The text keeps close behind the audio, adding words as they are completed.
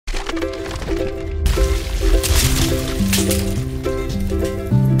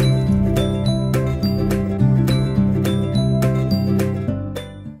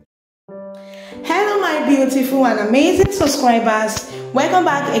new and amazing subscribers, welcome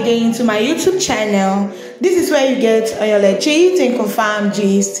back again to my YouTube channel. This is where you get your legit and confirmed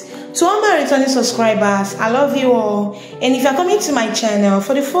gist. To all my returning subscribers, I love you all, and if you're coming to my channel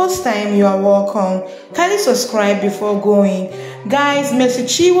for the first time, you are welcome. Kindly subscribe before going. Guys, Mercy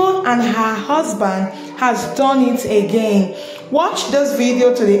Chinwo and her husband has done it again. Watch this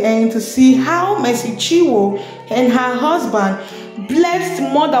video to the end to see how Mercy Chinwo and her husband blessed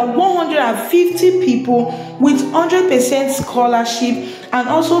more than 150 people with 100% scholarship, and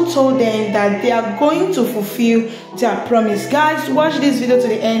also told them that they are going to fulfill their promise. Guys, watch this video to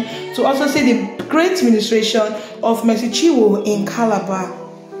the end to also see the great ministration of Mercy Chinwo in Calabar.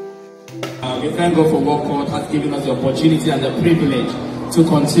 We thank God for what God has given us the opportunity and the privilege to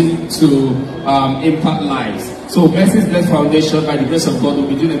continue to impact lives. So Mercy's Blessed Foundation, by the grace of God, will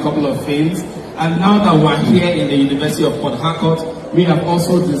be doing a couple of things. And now that we're here in the University of Port Harcourt, we have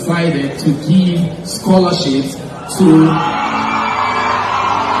also decided to give scholarships to...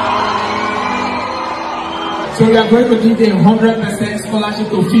 So we are going to give a 100% scholarship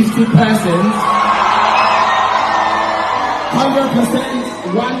to 50 persons.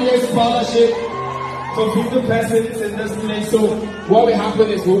 100% 1 year scholarship to 50 persons in this place. So what will happen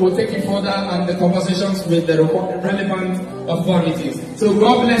is we will take it further and the conversations with the relevant authorities. So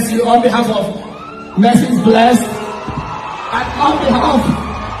God bless you on behalf of Mercy's Blessed and on behalf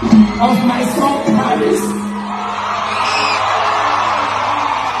of my son Paris.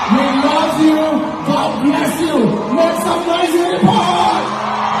 We love you. God bless you. Make some noise in the pod.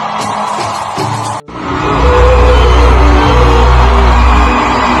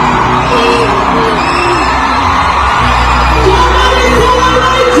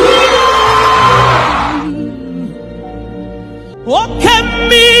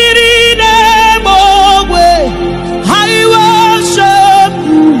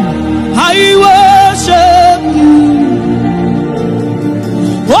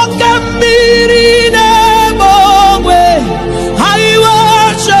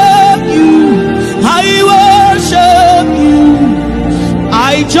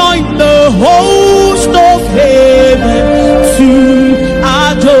 Join the host of heaven to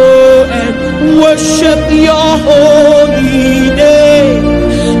adore and worship your holy